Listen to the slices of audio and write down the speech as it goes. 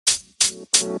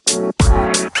Good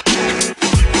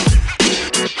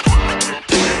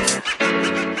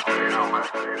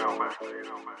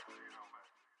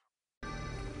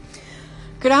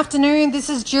afternoon, this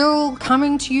is Jill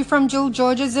coming to you from Jill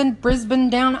George's in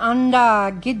Brisbane Down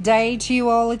Under. Good day to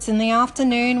you all. It's in the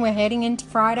afternoon. We're heading into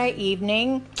Friday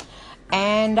evening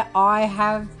and I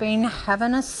have been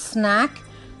having a snack.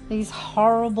 These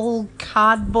horrible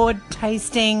cardboard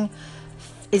tasting,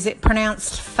 is it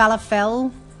pronounced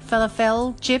falafel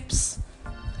chips?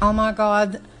 Oh my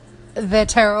God, they're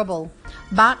terrible.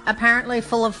 But apparently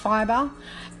full of fibre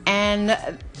and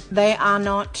they are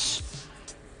not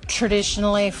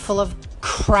traditionally full of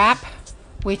crap,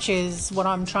 which is what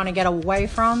I'm trying to get away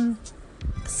from.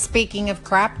 Speaking of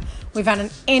crap, we've had an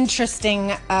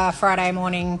interesting Friday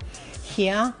morning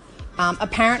here.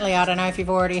 Apparently, I don't know if you've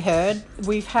already heard,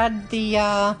 we've had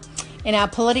the in our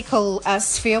political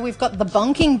sphere, we've got the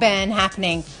bonking ban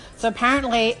happening. So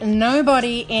apparently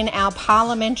nobody in our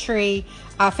parliamentary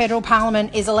federal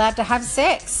parliament is allowed to have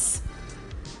sex.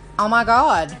 Oh my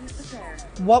God,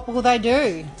 what will they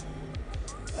do?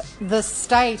 The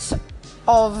state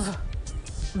of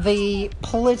the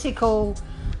political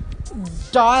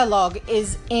dialogue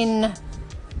is in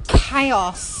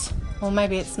chaos. Or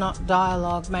maybe it's not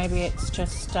dialogue, maybe it's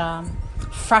just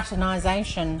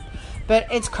fraternization. But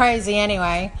it's crazy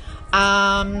anyway.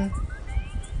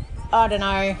 I don't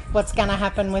know what's going to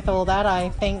happen with all that. I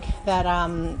think that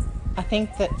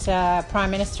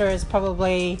Prime Minister has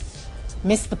probably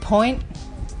missed the point.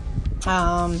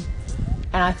 And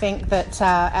I think that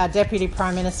our Deputy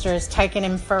Prime Minister has taken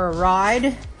him for a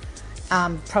ride,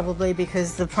 probably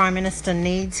because the Prime Minister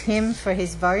needs him for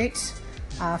his vote,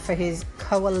 for his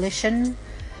coalition.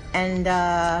 And,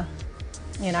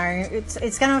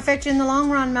 it's going to affect you in the long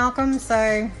run, Malcolm.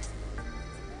 So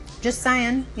just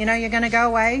saying, you're going to go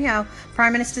away. Our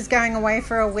Prime Minister's going away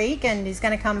for a week and he's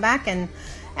going to come back. And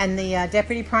the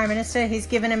Deputy Prime Minister, he's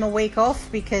given him a week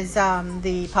off because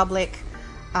the public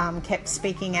kept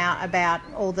speaking out about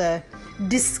all the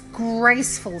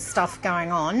disgraceful stuff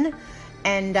going on,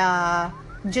 and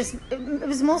it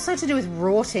was more so to do with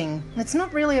rorting. It's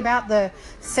not really about the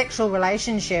sexual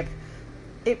relationship.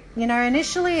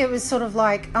 Initially it was sort of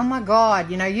like, oh my God,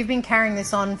 you've been carrying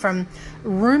this on from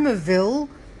Rumourville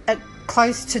at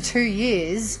close to 2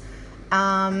 years.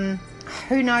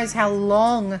 Who knows how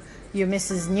long your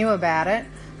missus knew about it,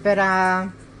 but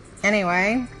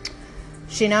anyway,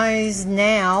 she knows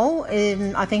now.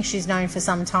 I think she's known for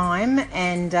some time,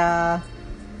 and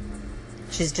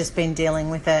she's just been dealing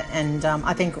with it. And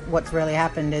I think what's really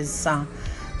happened is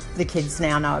the kids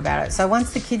now know about it. So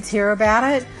once the kids hear about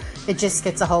it, it just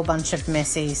gets a whole bunch of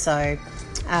messy. So,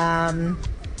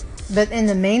 but in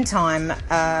the meantime,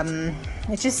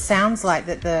 it just sounds like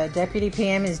that the Deputy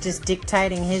PM is just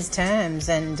dictating his terms,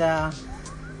 and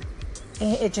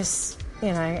it just...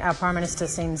 our Prime Minister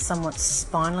seems somewhat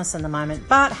spineless in the moment.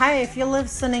 But hey, if you're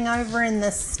listening over in the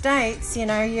States,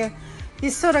 you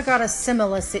sort of got a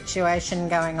similar situation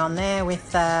going on there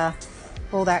with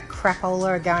all that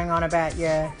crapola going on about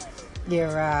your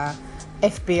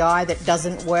FBI that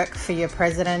doesn't work for your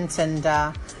president. And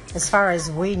as far as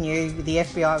we knew, the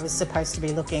FBI was supposed to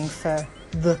be looking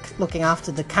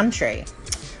after the country.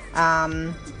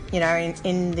 In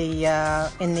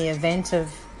the event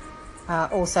of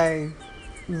also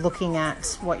looking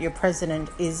at what your president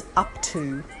is up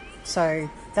to. So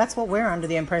that's what we're under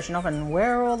the impression of, and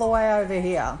we're all the way over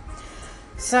here.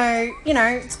 So,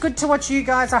 it's good to watch you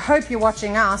guys. I hope you're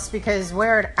watching us, because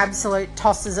we're at absolute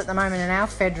tosses at the moment in our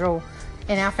federal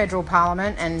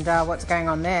parliament and what's going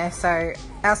on there. So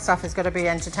our stuff has got to be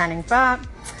entertaining, but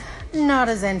not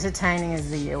as entertaining as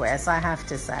the US, I have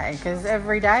to say, because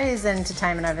every day is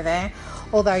entertainment over there.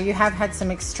 Although you have had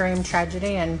some extreme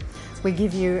tragedy, and we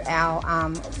give you our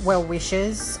well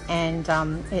wishes, and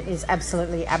it is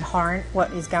absolutely abhorrent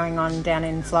what is going on down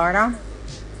in Florida.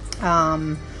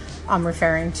 I'm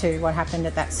referring to what happened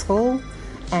at that school,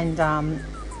 and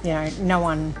no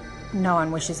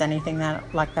one wishes anything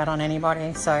like that on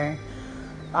anybody. So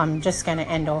I'm just going to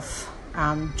end off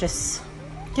just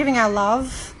giving our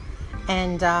love,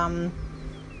 and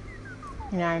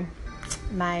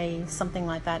may something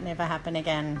like that never happen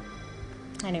again.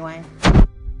 Anyway,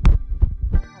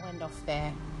 I'll end off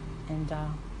there and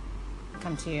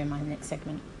come to you in my next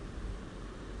segment.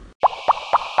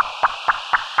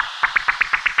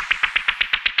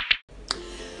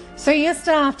 So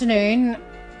yesterday afternoon,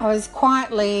 I was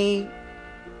quietly,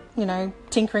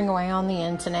 tinkering away on the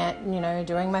internet,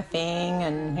 doing my thing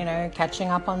and, catching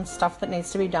up on stuff that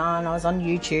needs to be done. I was on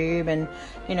YouTube and,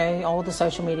 all the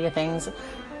social media things.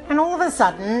 And all of a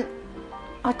sudden,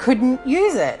 I couldn't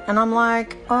use it. And I'm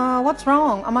like, oh, what's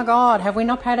wrong? Oh my God, have we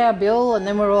not paid our bill? And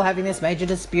then we're all having this major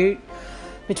dispute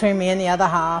between me and the other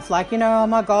half. Like, oh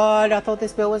my God, I thought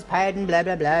this bill was paid and blah,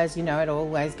 blah, blah. As you know, it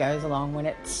always goes along when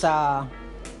it's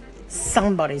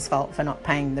somebody's fault for not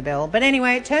paying the bill. But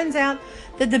anyway, it turns out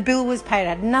that the bill was paid. It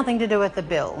had nothing to do with the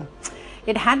bill.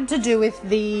 It had to do with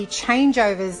the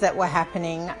changeovers that were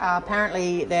happening.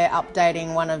 Apparently, they're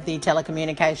updating one of the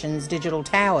telecommunications digital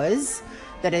towers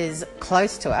that is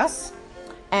close to us.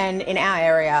 And in our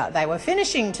area, they were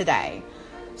finishing today.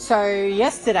 So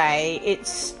yesterday,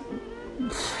 it's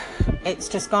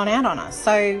just gone out on us.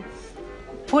 So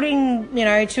putting,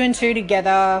 two and two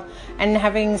together and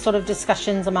having sort of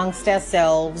discussions amongst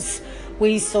ourselves,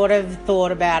 we sort of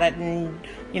thought about it and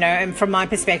from my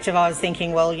perspective, I was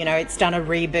thinking, well, it's done a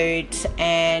reboot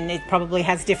and it probably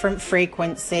has different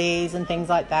frequencies and things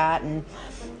like that. And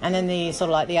then the sort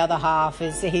of like the other half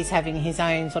is he's having his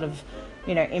own sort of,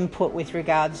 input with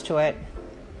regards to it.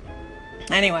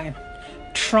 Anyway,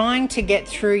 trying to get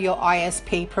through your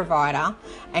ISP provider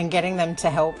and getting them to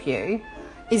help you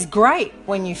is great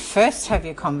when you first have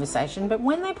your conversation, but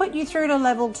when they put you through to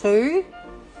level 2,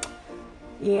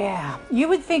 yeah, you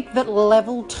would think that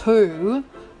level 2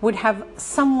 would have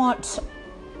somewhat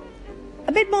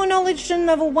a bit more knowledge than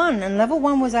level 1, and level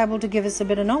 1 was able to give us a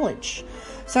bit of knowledge.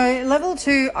 So level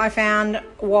 2 I found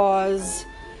was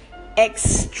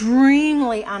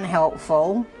extremely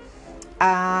unhelpful.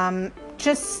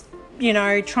 Just,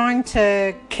 trying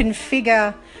to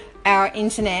configure our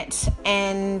internet,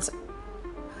 and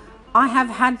I have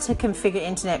had to configure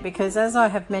internet because, as I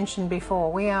have mentioned before,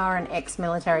 we are an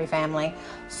ex-military family.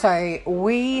 So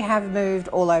we have moved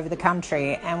all over the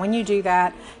country. And when you do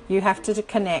that, you have to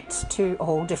connect to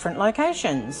all different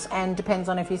locations. And depends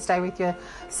on if you stay with your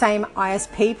same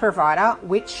ISP provider,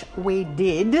 which we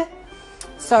did.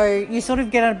 So you sort of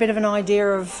get a bit of an idea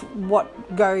of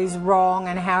what goes wrong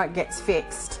and how it gets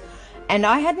fixed. And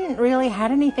I hadn't really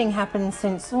had anything happen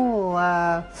since,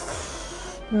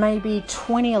 maybe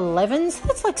 2011, so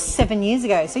that's like 7 years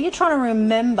ago. So you're trying to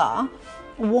remember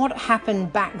what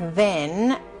happened back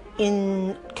then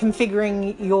in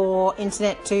configuring your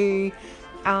internet to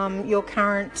your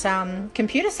current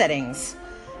computer settings.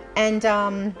 And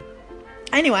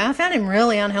anyway, I found him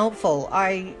really unhelpful.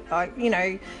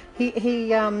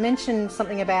 He mentioned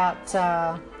something about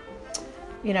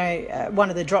one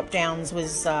of the drop downs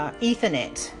was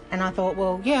Ethernet, and I thought,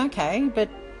 well, yeah, okay, but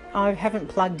I haven't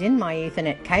plugged in my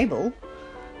Ethernet cable.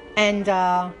 And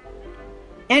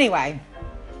anyway,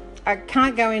 I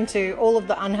can't go into all of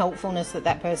the unhelpfulness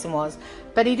that person was,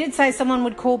 but he did say someone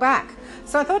would call back.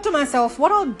 So I thought to myself,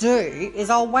 what I'll do is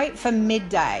I'll wait for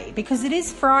midday, because it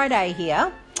is Friday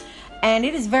here and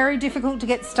it is very difficult to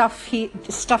get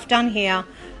stuff done here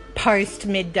post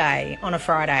midday on a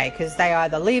Friday, because they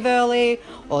either leave early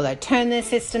or they turn their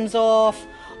systems off,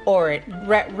 or it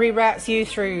reroutes you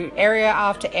through area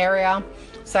after area.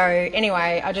 So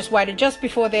anyway, I just waited just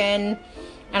before then,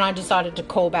 and I decided to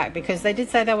call back because they did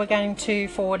say they were going to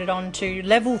forward it on to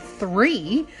level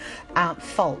 3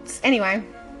 faults. Anyway,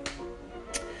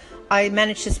 I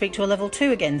managed to speak to a level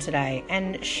 2 again today,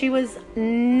 and she was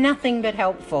nothing but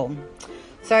helpful.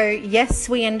 So yes,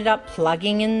 we ended up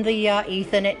plugging in the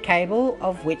Ethernet cable,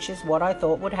 of which is what I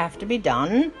thought would have to be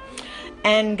done,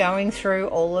 and going through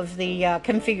all of the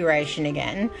configuration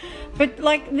again. But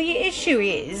the issue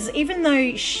is, even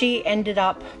though she ended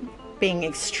up being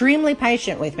extremely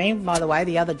patient with me, by the way,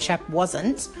 the other chap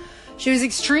wasn't, she was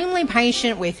extremely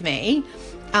patient with me,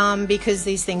 because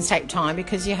these things take time,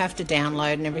 because you have to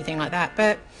download and everything like that.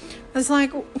 But I was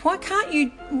like, why can't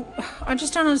you, I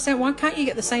just don't understand, why can't you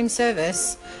get the same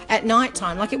service at night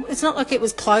time? It's not like it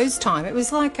was close time, it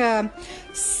was like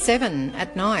 7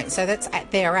 at night, so that's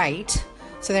at their 8.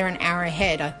 So they're an hour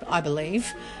ahead, I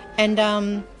believe. And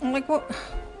I'm like, what?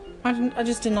 I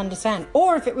just didn't understand.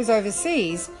 Or if it was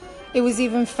overseas, it was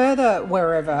even further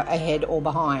wherever ahead or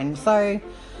behind. So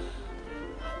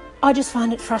I just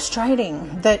find it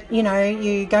frustrating that,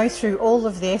 you go through all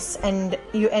of this and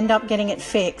you end up getting it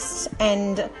fixed,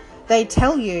 and they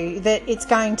tell you that it's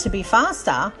going to be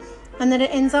faster, and that it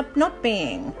ends up not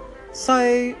being. So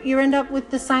you end up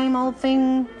with the same old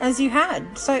thing as you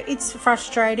had. So it's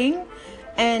frustrating.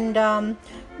 And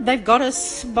they've got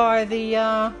us by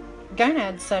the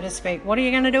gonads, so to speak. What are you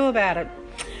going to do about it?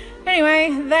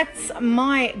 Anyway, that's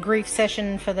my grief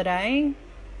session for the day.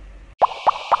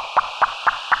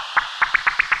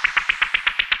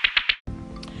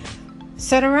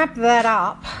 So to wrap that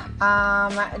up,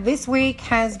 this week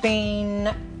has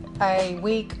been a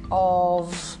week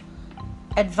of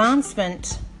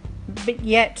advancement, but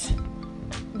yet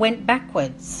went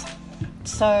backwards.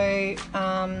 So,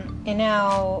 in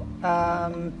our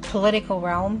political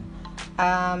realm,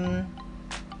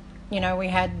 we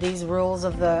had these rules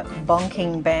of the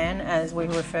bonking ban, as we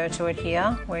refer to it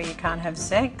here, where you can't have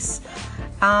sex.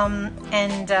 It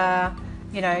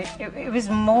was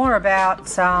more about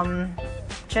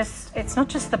it's not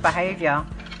just the behaviour,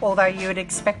 although you would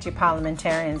expect your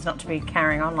parliamentarians not to be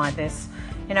carrying on like this.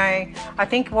 I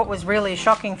think what was really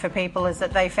shocking for people is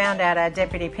that they found out our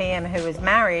Deputy PM, who was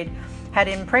married, had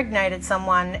impregnated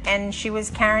someone and she was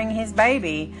carrying his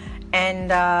baby.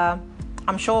 And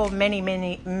I'm sure many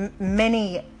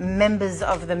members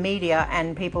of the media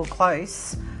and people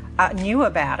close knew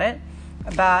about it,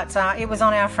 but it was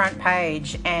on our front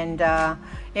page, and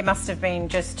it must have been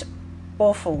just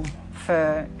awful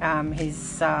for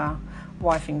his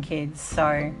wife and kids.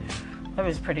 So it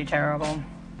was pretty terrible.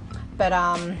 But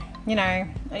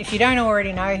if you don't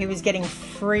already know, he was getting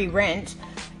free rent.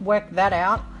 Work that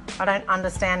out. I don't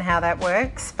understand how that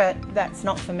works, but that's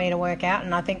not for me to work out,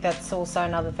 and I think that's also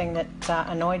another thing that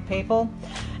annoyed people.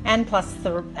 And plus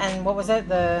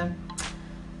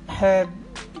her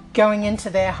going into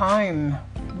their home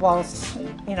whilst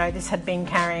this had been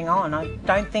carrying on. I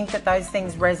don't think that those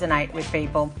things resonate with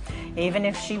people, even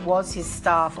if she was his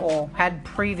staff or had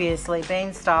previously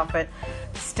been staff, but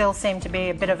still seemed to be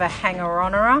a bit of a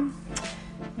hanger-onerer.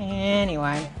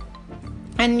 Anyway.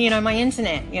 And, my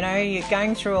internet, you're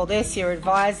going through all this, you're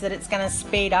advised that it's going to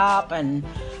speed up, and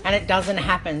it doesn't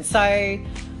happen. So,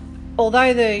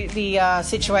 although the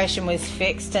situation was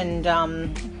fixed and,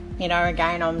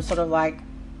 again, I'm sort of like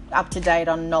up to date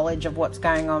on knowledge of what's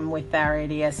going on with our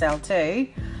ADSL2,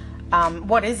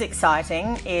 what is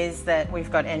exciting is that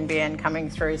we've got NBN coming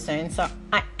through soon. So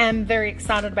I am very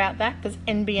excited about that, because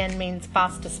NBN means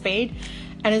faster speed,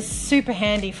 and is super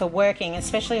handy for working,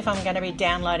 especially if I'm going to be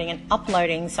downloading and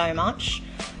uploading so much.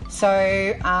 So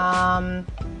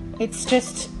it's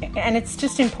just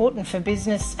important for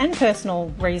business and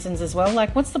personal reasons as well.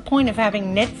 Like, what's the point of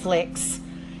having Netflix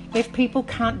if people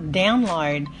can't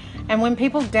download? And when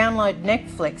people download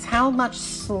Netflix, how much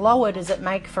slower does it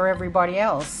make for everybody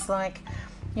else? Like,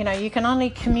 you can only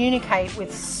communicate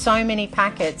with so many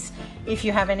packets if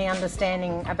you have any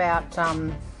understanding about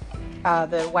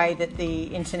the way that the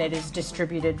internet is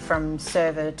distributed from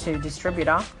server to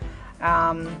distributor.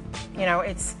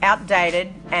 It's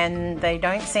outdated, and they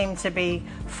don't seem to be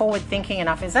forward-thinking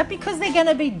enough. Is that because they're going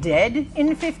to be dead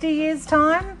in 50 years'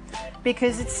 time?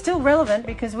 Because it's still relevant,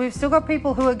 because we've still got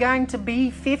people who are going to be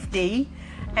 50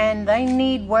 and they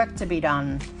need work to be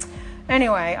done.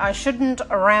 Anyway, I shouldn't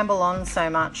ramble on so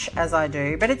much as I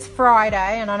do, but it's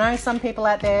Friday, and I know some people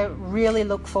out there really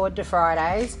look forward to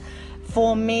Fridays.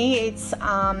 For me, it's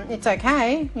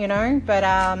okay,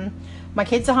 but my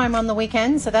kids are home on the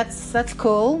weekend, so that's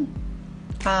cool.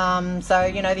 There's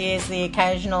the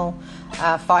occasional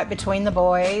fight between the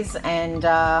boys and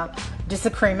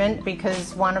disagreement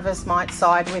because one of us might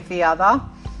side with the other.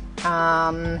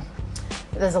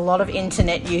 There's a lot of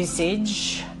internet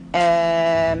usage.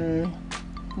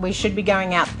 We should be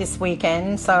going out this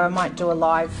weekend, so I might do a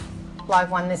live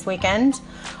one this weekend.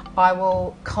 I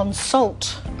will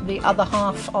consult the other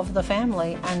half of the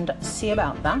family and see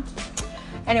about that.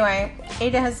 Anyway,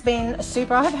 it has been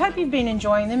super. I hope you've been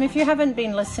enjoying them. If you haven't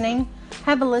been listening,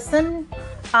 have a listen.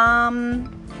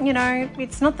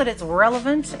 It's not that it's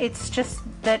relevant, it's just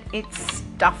that it's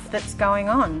stuff that's going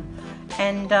on.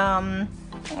 And,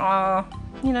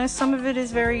 some of it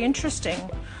is very interesting.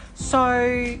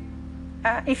 So,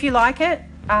 if you like it,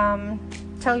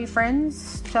 tell your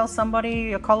friends, tell somebody,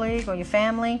 your colleague or your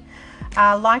family.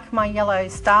 Like my yellow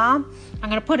star. I'm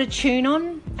going to put a tune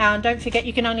on. Don't forget,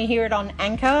 you can only hear it on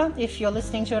Anchor. If you're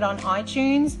listening to it on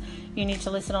iTunes, you need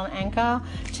to listen on Anchor.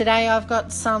 Today I've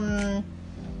got some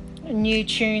new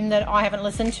tune that I haven't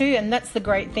listened to, and that's the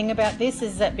great thing about this,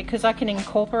 is that because I can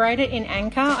incorporate it in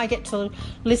Anchor, I get to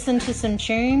listen to some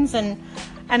tunes and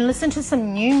listen to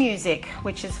some new music,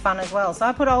 which is fun as well. So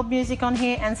I put old music on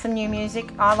here and some new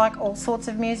music. I like all sorts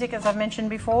of music, as I've mentioned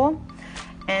before.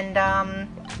 And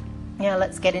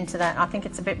let's get into that. I think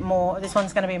it's a bit more, this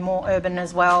one's going to be more urban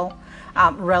as well,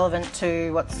 relevant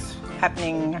to what's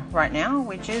happening right now,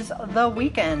 which is The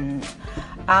Weekend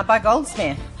by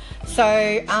Goldsmith.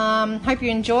 So hope you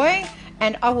enjoy,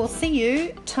 and I will see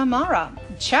you tomorrow.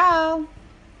 Ciao.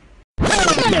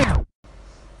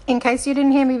 In case you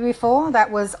didn't hear me before,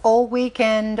 that was All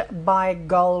Weekend by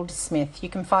Goldsmith. You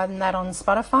can find that on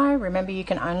Spotify. Remember, you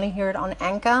can only hear it on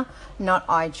Anchor, not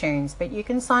iTunes, but you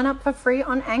can sign up for free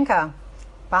on Anchor.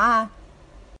 Bye.